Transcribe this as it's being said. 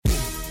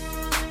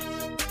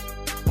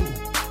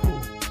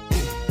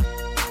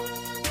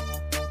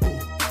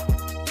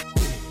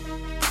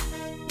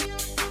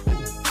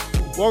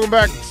Welcome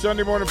back,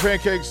 Sunday Morning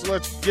Pancakes.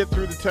 Let's get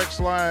through the text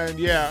line.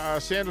 Yeah,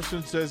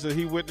 Sanderson says that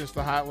he witnessed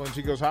the hot ones.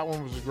 He goes, hot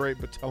one was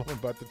great, but tell them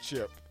about the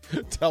chip.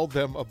 Tell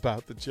them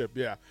about the chip.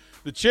 Yeah,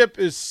 the chip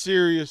is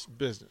serious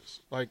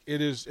business. Like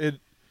it is a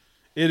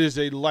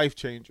life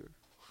changer.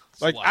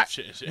 Like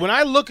when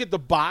I look at the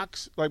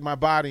box, like my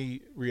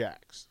body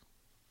reacts.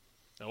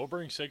 Now we'll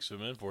bring 6 of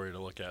them in for you to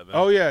look at. Then.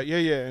 Oh yeah,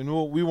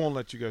 and we won't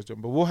let you guys do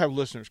them, but we'll have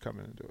listeners come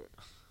in and do it.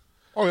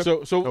 Oh, yeah.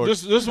 So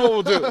this is what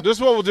we'll do. This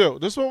is what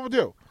we'll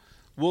do.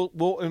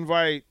 We'll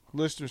invite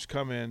listeners to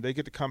come in. They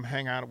get to come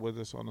hang out with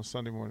us on the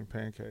Sunday Morning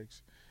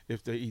Pancakes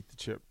if they eat the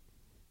chip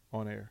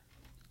on air.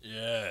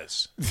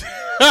 Yes.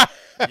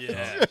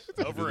 Yeah.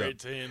 Over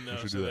 18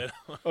 though. So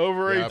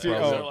over 18. Oh,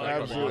 Oh, like a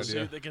absolutely.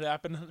 lawsuit that could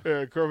happen.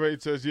 Yeah,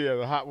 Corvette says, yeah,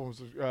 the hot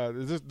ones.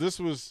 This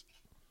was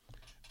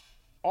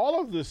all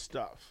of this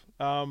stuff.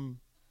 Yeah,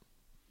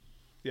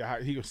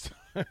 he was.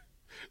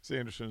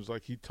 Sanderson's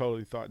like he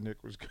totally thought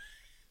Nick was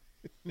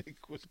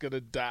gonna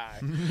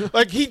die.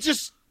 Like he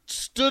just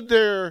stood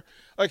there,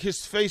 like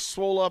his face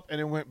swole up and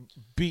it went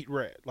beet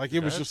red. Like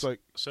it was just like.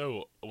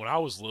 So when I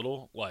was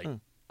little, like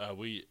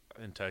we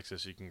in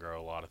Texas, you can grow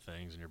a lot of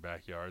things in your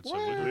backyard.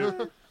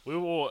 So we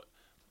will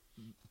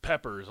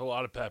peppers, a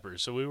lot of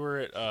peppers. So we were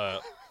at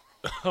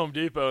Home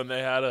Depot and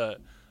they had a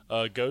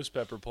ghost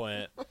pepper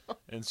plant,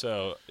 and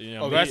so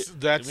that's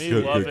me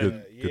good,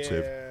 loving. good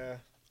save.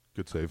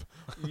 Good save.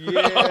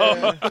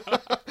 Yeah.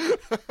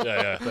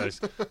 Yeah,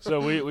 thanks. So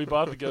we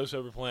bought the ghost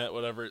pepper plant,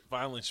 whatever. It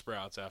finally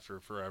sprouts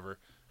after forever.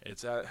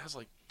 It has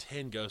like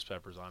 10 ghost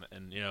peppers on it,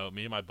 and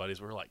me and my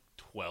buddies were like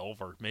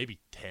 12 or maybe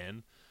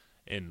 10,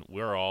 and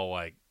we're all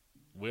like,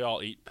 we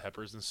all eat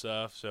peppers and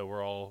stuff, so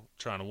we're all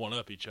trying to one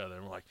up each other.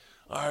 And we're like,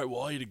 all right,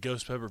 well, I'll eat a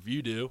ghost pepper if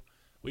you do.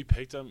 We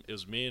picked them. It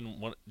was me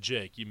and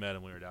Jake. You met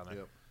him when we were down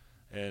there,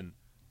 and.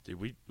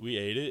 Dude, we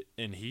ate it,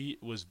 and he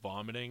was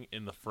vomiting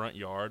in the front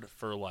yard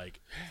for like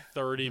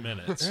 30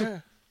 minutes.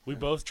 We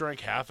both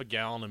drank half a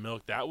gallon of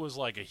milk. That was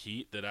like a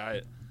heat that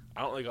I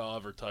don't think I'll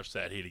ever touch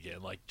that heat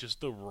again. Like just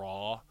the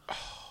raw.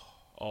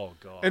 Oh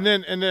god. And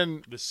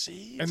then the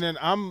seeds. And then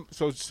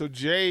so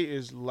Jay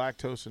is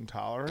lactose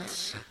intolerant.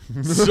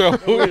 So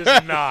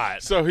he's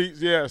not. So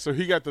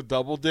he got the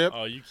double dip.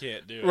 Oh, you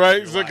can't do it.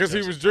 Right? So because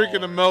he was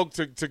drinking the milk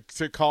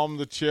to calm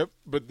the chip,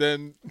 but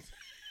then.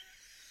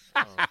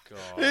 Oh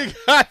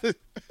God!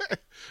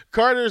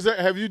 Carter,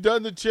 have you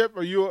done the chip?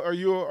 Are you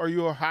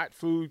a hot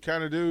food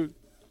kind of dude?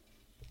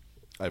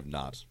 I have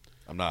not.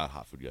 I'm not a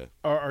hot food guy.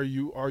 Are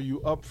you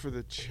up for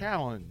the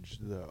challenge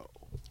though?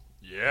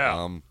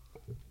 Yeah.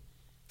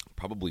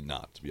 Probably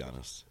not, to be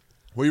honest.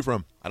 Where are you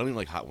from? I don't even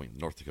like hot wing.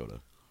 North Dakota.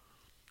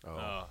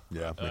 Oh,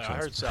 yeah. Makes sense. I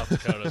heard South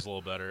Dakota's a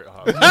little better.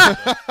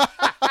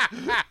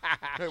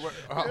 Hey,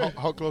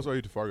 how close are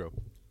you to Fargo?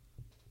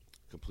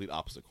 Complete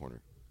opposite corner.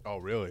 Oh,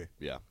 really?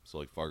 Yeah. So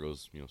like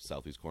Fargo's,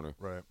 southeast corner.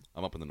 Right.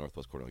 I'm up in the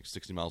northwest corner, like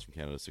 60 miles from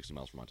Canada, 60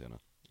 miles from Montana.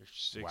 You're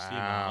 60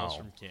 miles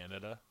from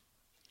Canada.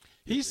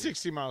 He's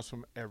 60 miles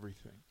from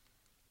everything.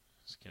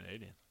 He's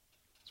Canadian.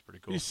 It's pretty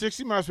cool. He's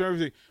 60 miles from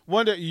everything.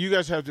 One day you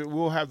guys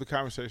we'll have the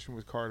conversation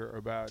with Carter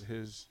about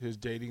his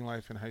dating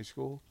life in high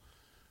school.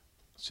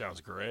 Sounds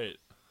great.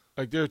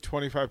 Like there are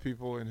 25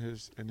 people in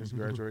his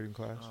graduating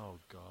class. Oh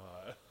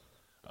God.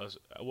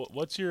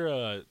 What's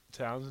your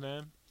town's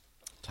name?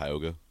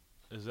 Tioga.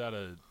 Is that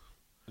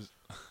is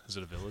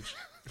it a village?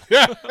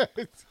 Yeah,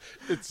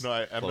 it's No,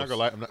 I'm not gonna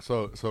lie.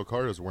 So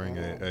Carter's wearing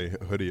a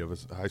hoodie of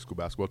his high school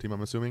basketball team,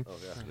 I'm assuming. Oh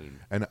yeah.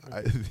 And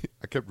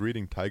I kept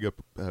reading Taiga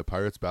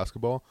Pirates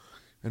basketball,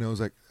 and I was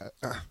like,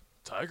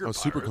 Tiger. I was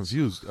super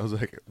confused. I was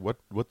like, what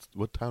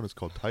town is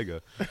called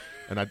Taiga?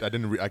 And I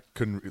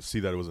couldn't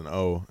see that it was an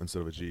O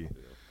instead of a G. Yeah.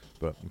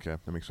 But okay,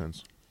 that makes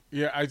sense.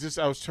 Yeah, I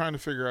was trying to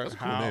figure out That's a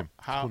cool name.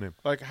 how Cool name.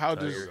 like how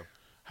do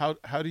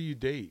you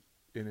date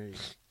in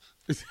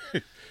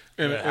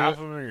a half of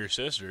them are your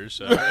sisters.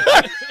 So. That's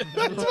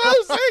what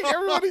I'm saying.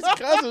 Everybody's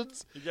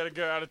cousins. You got to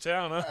go out of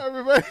town, huh?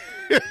 Everybody.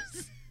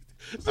 See,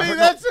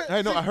 that's it.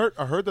 I know. I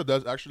heard that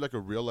that's actually like a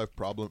real life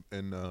problem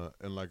in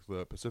like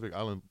the Pacific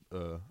Islands,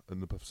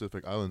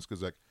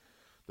 because like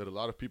that a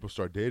lot of people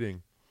start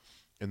dating,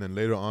 and then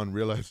later on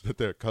realize that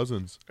they're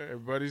cousins.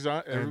 Everybody's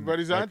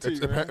auntie.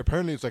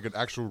 Apparently, it's like an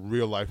actual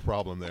real life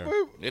problem there.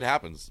 It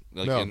happens.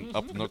 Like No.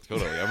 up in North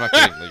Dakota. I'm not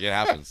kidding. Like it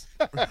happens.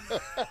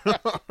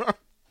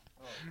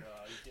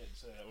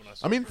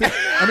 I mean,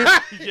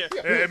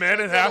 hey man,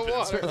 it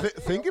happens.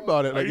 think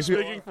about it. Are Like, you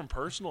speaking from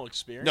personal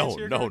experience?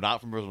 here, No,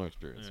 not from personal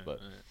experience, but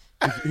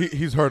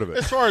he's heard of it.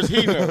 As far as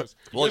he knows.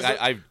 well,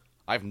 like,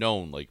 I've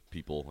known like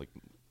people like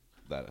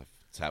that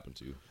it's happened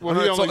to. Well,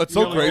 It's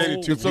so crazy.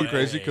 No It's so way.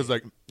 crazy because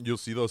like you'll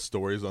see those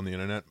stories on the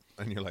internet,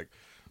 and you're like,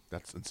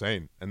 "That's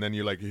insane," and then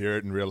you like hear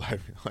it in real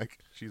life, you're like,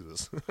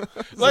 Jesus,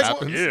 Like,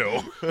 happens.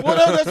 Ew. Well,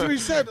 no, that's what he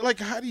said. Like,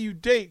 how do you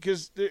date?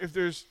 Because if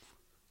there's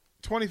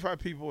 25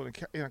 people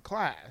in a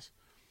class,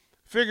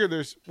 figure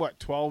there's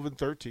 12 and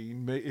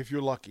 13 if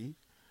you're lucky.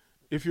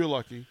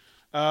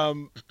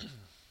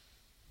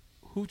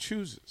 Who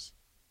chooses?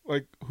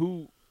 Like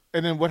who?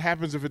 And then what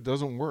happens if it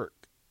doesn't work?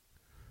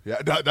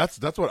 Yeah, that's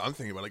what I'm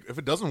thinking about. Like, if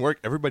it doesn't work,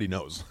 everybody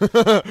knows.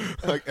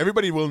 Like,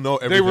 everybody will know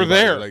everything. They were about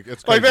there. it. Like,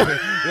 it's crazy.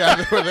 Yeah,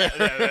 they were there.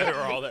 Yeah, they were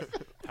all there.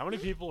 How many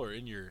people are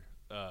in your?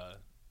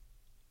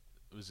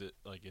 Is it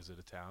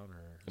a town or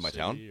In my city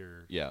town?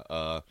 or Yeah.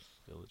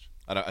 village?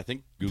 I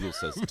think Google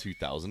says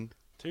 2,000.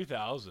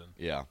 2,000.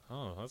 Yeah.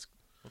 Oh, that's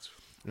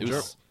It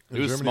was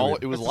Germany, small.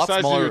 It was a lot Size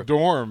of smaller. your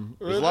dorm.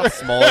 It was a lot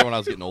smaller when I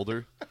was getting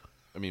older.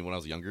 I mean, when I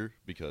was younger,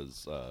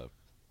 because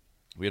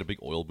we had a big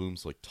oil boom,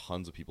 so like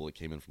tons of people that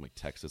came in from like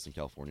Texas and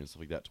California and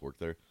stuff like that to work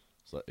there.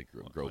 So it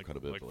grew like, quite a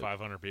bit. Like but,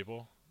 500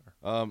 people.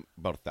 about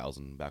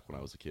 1,000 back when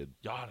I was a kid.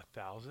 Y'all had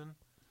 1,000.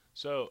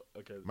 So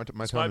okay, My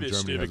this town might in be a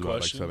Germany stupid has about like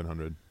question.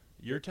 700.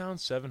 Your town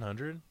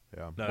 700 Yeah.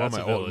 No, well, that's a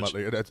my old, village.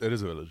 it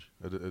is a village.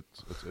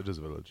 It is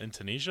a village. in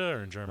Tunisia or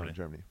in No, Germany? in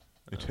Germany.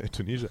 In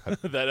Tunisia,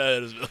 that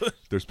is village.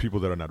 there's people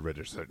that are not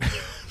registered,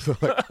 so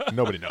like,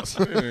 nobody knows.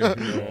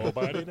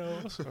 Nobody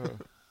knows.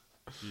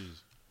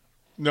 Jeez.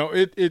 No,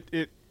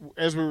 it.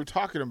 As we were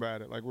talking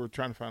about it, like we were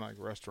trying to find like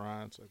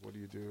restaurants. Like, what do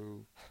you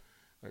do?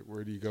 Like,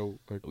 where do you go?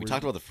 Like, We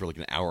talked about it for like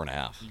an hour and a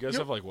half. You guys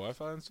have like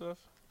Wi-Fi and stuff?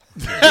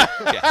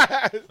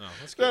 Yeah. Oh,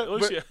 that's good. At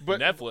least you have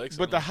Netflix.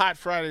 But the hot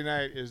Friday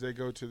night is they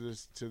go to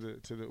this to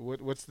the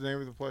what's the name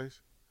of the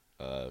place?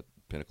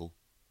 Pinnacle.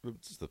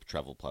 It's the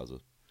travel plaza,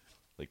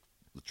 like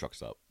the truck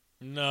stop.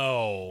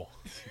 No,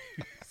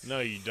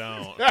 you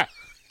don't. Yeah.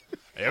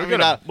 Hey, we mean,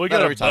 got not a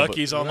every time,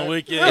 Buc-ee's but- on the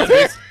weekend.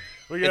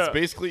 We It's got,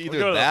 basically we either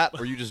go to that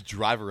or you just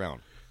drive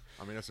around.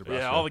 I mean, that's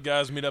Nebraska. yeah, all the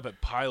guys meet up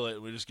at Pilot.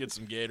 And we just get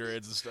some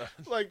Gatorades and stuff.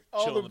 Like Chill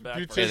all in the the back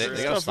Yeah, beautician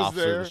they got a stuff soft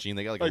is serve there. machine.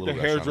 They got like, Like a the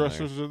little restaurant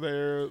in there. hairdressers are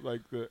there.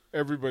 Like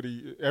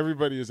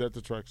everybody is at the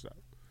truck stop.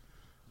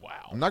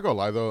 Wow. I'm not gonna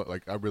lie though.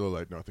 Like, I really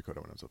like North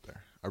Dakota when I was up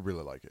there. I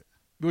really like it.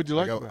 What'd you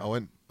like? I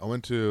about it?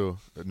 went to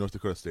the North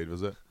Dakota State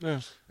visit,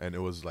 Yeah. and it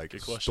was like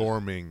Good question.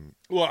 storming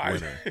Well,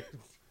 winter.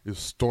 It was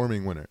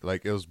storming winter.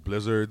 Like, it was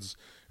blizzards.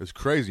 It was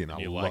crazy, and I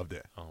You loved liked-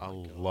 it. oh my I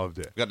God. loved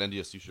it. We got an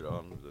NDSU shirt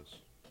on with this.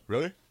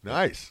 Really?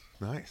 Nice.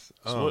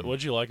 So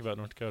what'd you like about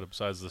North Dakota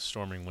besides the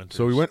storming winters?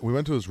 So we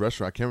went to this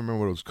restaurant. I can't remember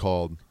what it was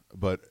called,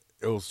 but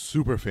it was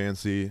super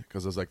fancy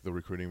because it was like the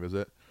recruiting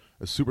visit.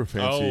 It's super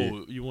fancy.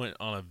 Oh, you went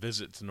on a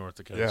visit to North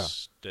Dakota Yeah.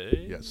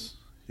 State? Yes.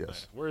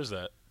 Nice. Where is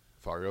that?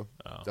 Fargo.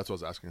 Oh. That's what I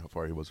was asking, how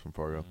far he was from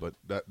Fargo. But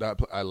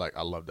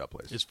I love that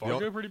place. Is The on-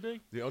 Fargo pretty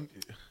big? the on-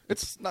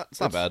 It's not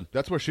bad.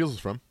 That's where Shields is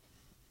from.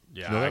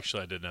 Yeah, You know that?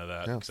 actually, I did know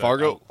that. Yeah. 'Cause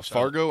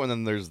Fargo, and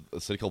then there's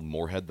a city called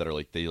Moorhead that are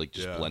like they like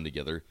just Yeah. blend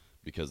together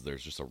because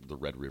there's just the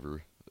Red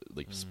River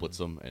like splits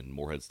them, and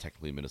Moorhead's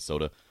technically in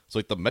Minnesota. So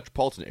like the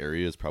metropolitan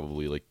area is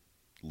probably like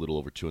a little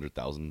over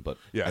 200,000, but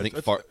Yeah, I think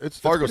it's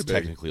Fargo's pretty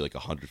big. technically like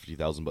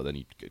 150,000, but then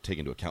you take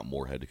into account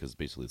Moorhead because it's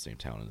basically the same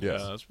town. Yeah.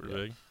 Yeah, that's pretty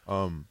big.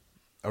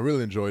 I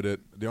really enjoyed it.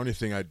 The only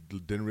thing I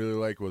didn't really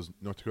like was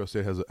North Dakota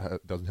State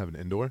doesn't have an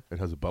indoor. It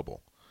has a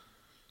bubble.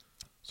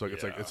 So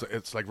it's like Yeah.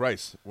 it's like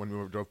rice when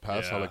we drove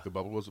past how Yeah. like the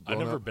bubble was I've blown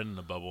never up. been in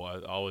a bubble. I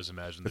always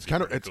imagined It's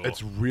kind of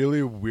it's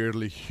really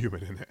weirdly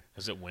humid in it.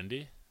 Is it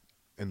windy?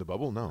 In the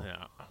bubble, no.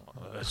 Yeah,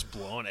 it's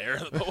blowing air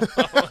in the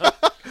bubble.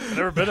 I've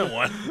never been in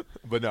one.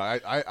 But no,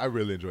 I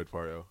really enjoyed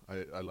Fargo.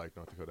 I like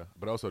North Dakota,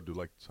 but I also do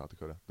like South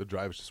Dakota. The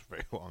drive is just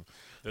very long.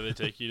 Did they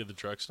take you to the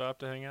truck stop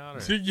to hang out? Or?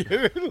 Did you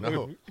get it?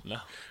 No, No.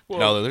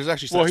 No, there's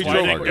actually Well, he stuff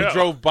Why drove, didn't he go?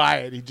 drove by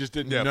it. He just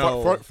didn't yeah,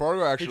 know.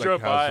 Fargo He actually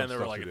drove like, has by some and there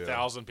were stuff like to do.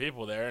 1,000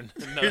 people there, and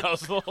that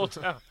was the whole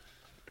town.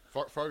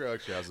 Fargo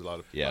actually has a lot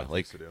of Yeah, lot of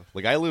like things to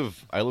do.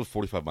 I live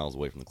 45 miles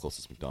away from the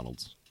closest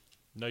McDonald's.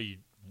 No, you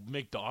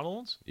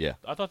McDonald's? Yeah.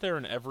 I thought they were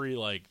in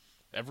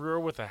everywhere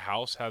with a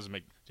house has Do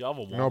you have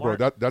a Walmart? No, bro,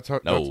 that's how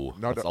No,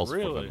 that's, that's also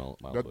really?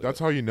 45 miles away. that's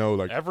how you know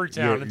like Every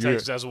town in you're-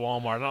 Texas has a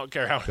Walmart. I don't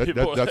care how many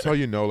people. that's how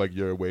you know like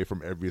you're away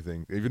from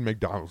everything. Even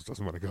McDonald's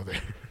doesn't want to go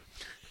there.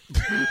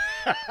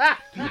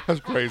 That's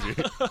crazy.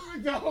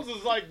 McDonald's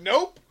is like,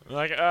 nope.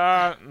 Like,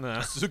 nah.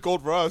 This is a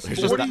gold for us. There's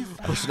just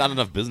there's not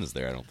enough business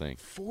there, I don't think.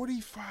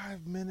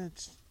 45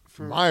 minutes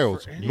for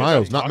Miles, for any-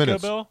 miles, not Taco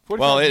minutes. Bell? 45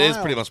 Well, it is miles.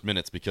 pretty much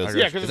minutes because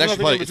Yeah, 'cause it's there's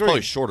actually nothing in it's probably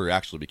between. shorter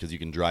actually because you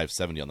can drive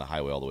 70 on the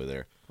highway all the way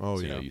there. Oh,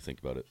 so, yeah. You know, you think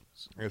about it.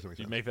 I guess that makes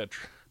You sense. make that.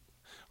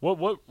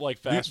 What like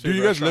fast Do food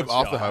you guys live restaurants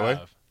off the y'all highway?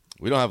 have?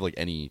 We don't have like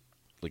any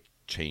like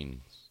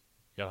chains,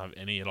 You don't have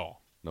any at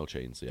all. no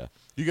chains. Yeah.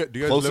 Do you guys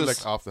live Closest-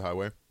 like off the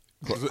highway?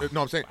 'Cause,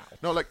 no, I'm saying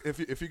no. Like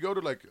if you go to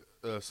like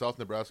South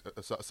Nebraska,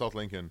 South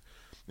Lincoln,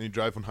 and you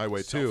drive on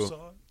Highway 2, Southside?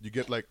 you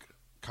get like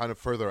kind of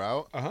further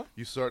out. Uh-huh.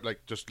 You start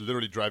like just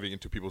literally driving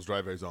into people's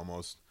driveways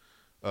almost.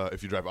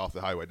 If you drive off the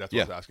highway, that's what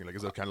Yeah. I was asking. Like,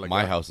 is that kind of like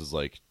My that? house is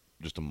like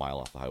just a mile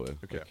off the highway.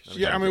 Okay. Like,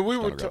 Yeah, I mean, we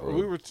just were down a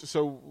gravel road.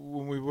 so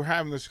when we were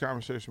having this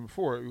conversation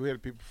before, we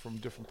had people from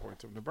different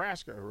points of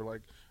Nebraska who were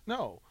like,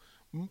 "No,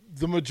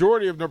 the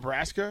majority of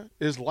Nebraska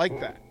is like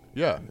that."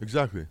 Yeah,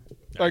 exactly.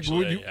 Like, Actually,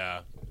 would you-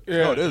 yeah.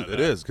 Yeah, No, it is. It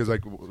is because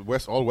like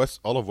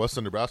all of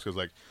western Nebraska is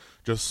like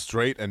just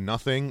straight and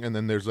nothing, and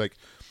then there's like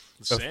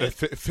a Sand.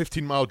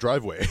 15-mile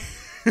driveway,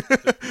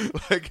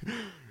 like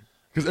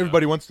because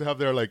everybody wants to have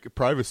their like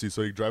privacy,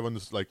 so you drive on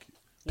this like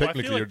Well, I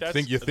technically feel like you that's-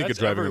 think you're that's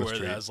driving on the everywhere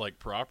street. that has like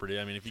property.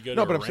 I mean, if you go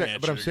No, to but a I'm saying-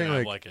 ranch, but I'm you're saying, gonna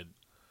have like- like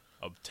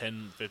a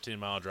 10, 15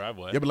 mile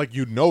driveway. Yeah, but like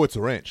you know it's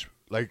a ranch.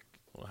 Like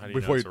Well, how do you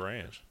know Before it's you- a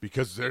ranch?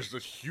 Because there's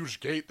this huge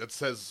gate that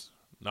says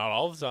Not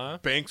all the time.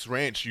 Banks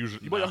Ranch.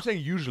 Usually, No. but I'm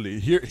saying usually.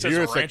 Here, It says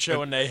here's Rancho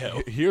like,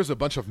 Anejo. here's a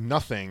bunch of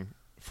nothing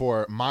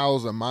for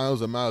miles and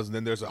miles and miles, and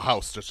then there's a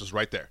house that's just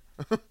right there.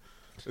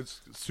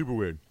 It's super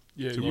weird.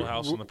 Yeah, Little you-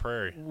 house we- on the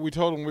prairie. We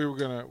told them we were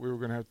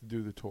gonna have to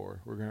do the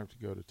tour. We're gonna have to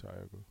go to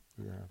Tioga.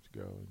 We're gonna have to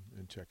go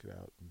and check it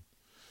out and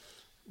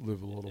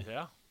live a little.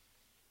 Yeah.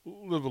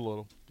 Live a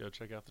little. Go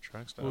check out the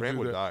truck stop. We'll Brent do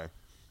would that. die.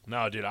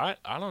 No, dude, I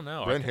don't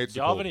know. Brent hates the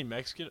y'all have cold. any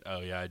Mexican?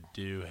 Oh yeah, I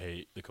do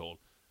hate the cold.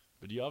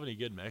 But do y'all have any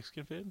good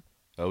Mexican food?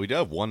 We do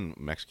have one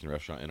Mexican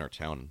restaurant in our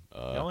town. You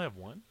only have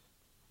one?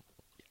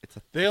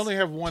 They only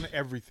have one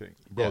everything.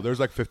 Bro, Yeah. there's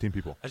like 15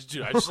 people. I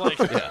just like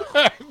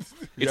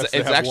Yes, It's they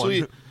have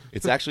actually one.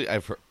 it's actually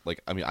I've heard,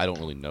 like, I mean, I don't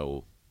really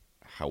know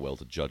how well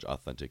to judge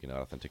authentic and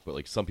not authentic, but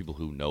like some people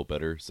who know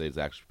better say it's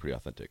actually pretty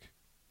authentic.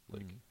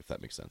 Like, if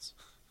that makes sense.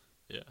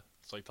 yeah,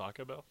 it's like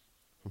Taco Bell.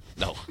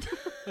 No.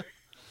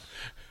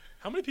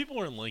 How many people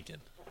are in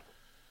Lincoln?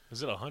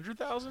 Is it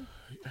 100,000?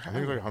 I think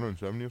it's like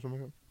 170 or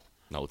something like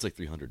No, it's like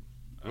 300.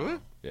 that. Really?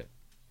 Yeah.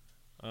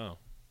 Oh,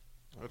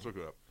 Let's look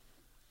it up.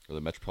 Or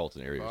the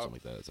metropolitan area or Bob,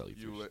 something like that. It's at least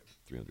you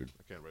 300.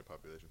 I can't write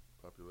population.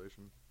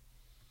 Population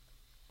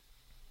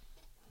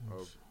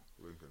of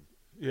Lincoln.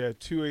 Yeah,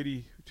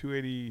 280,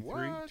 283, What?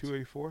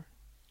 284.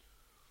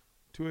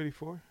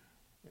 284.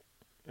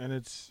 And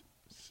it's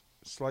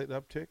slight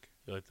uptick.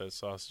 you like that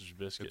sausage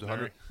biscuit? It's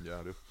 100. Mary? Yeah,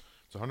 I do.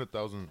 It's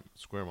 100,000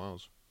 square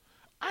miles.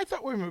 I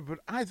thought, wait a minute, but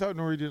I thought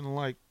Nori didn't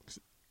like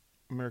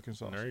American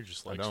sausage. Nary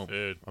just I likes don't.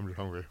 food. I'm just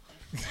hungry.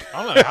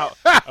 I don't know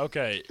how.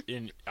 Okay,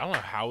 I don't know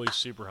how he's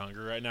super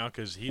hungry right now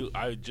because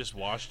I just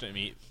watched him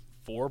eat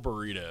 4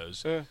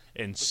 burritos Uh,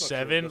 and not true.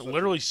 7, That's not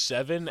literally true.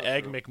 7 That's not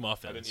egg true.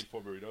 McMuffins I didn't eat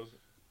 4 burritos.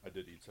 I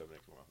did eat 7 egg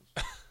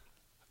muffins.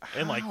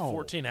 and like How?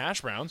 14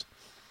 hash browns.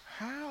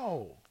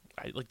 How?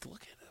 I like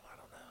look at him. I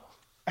don't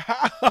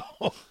know.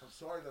 How? I'm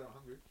sorry that I'm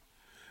hungry.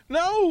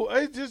 No,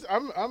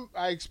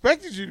 I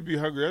expected you to be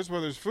hungry. That's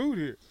why there's food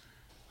here.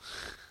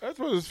 That's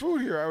why there's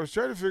food here. I was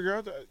trying to figure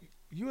out that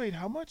you ate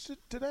how much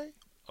today?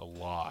 A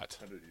lot.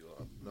 I did eat a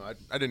lot. No,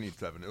 I didn't eat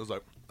 7. It was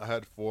like I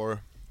had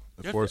 4.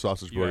 You 4 had-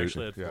 sausage you burritos.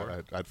 actually had 4?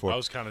 Yeah, I had 4. I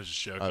was kind of just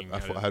joking.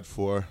 I had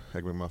 4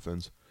 egg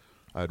McMuffins.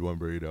 I had 1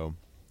 burrito.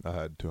 I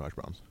had 2 hash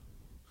browns.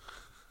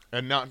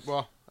 And not,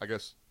 well, I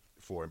guess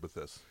 4 with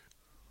this.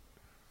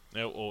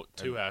 No, well,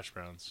 2 hash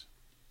browns.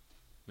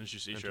 Didn't you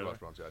see And 2 Shirley? hash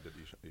browns. Yeah, I did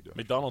eat 2.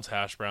 McDonald's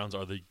hash browns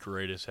are the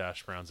greatest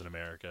hash browns in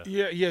America.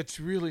 Yeah, it's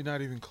really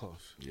not even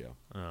close.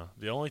 Yeah.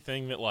 The only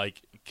thing that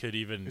like could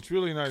even It's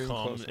really not even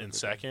come close. in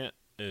second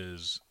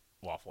is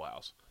Waffle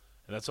House,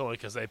 and that's only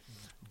because they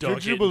dunk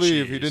Could you it in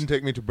believe he cheese. didn't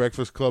take me to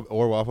Breakfast Club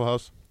or Waffle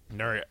House?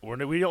 No,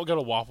 we don't go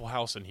to Waffle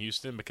House in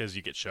Houston because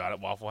you get shot at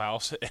Waffle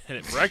House and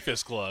at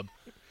Breakfast Club.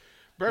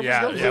 Breakfast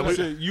Yeah, Club,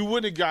 yeah, you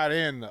wouldn't have got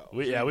in though.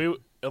 we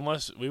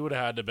unless we would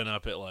have had to been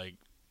up at like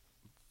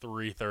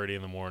 3:30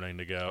 in the morning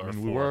to go. or And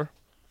 4. we were.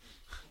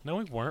 No,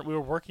 we weren't. We were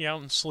working out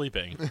and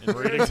sleeping and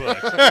reading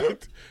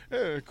books. Yeah,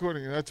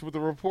 according, that's what the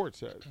report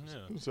said.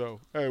 Yeah. So,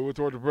 hey, we'll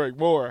toward the break.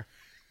 More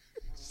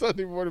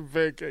Sunday morning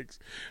pancakes.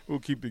 We'll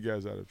keep the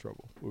guys out of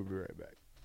trouble. We'll be right back.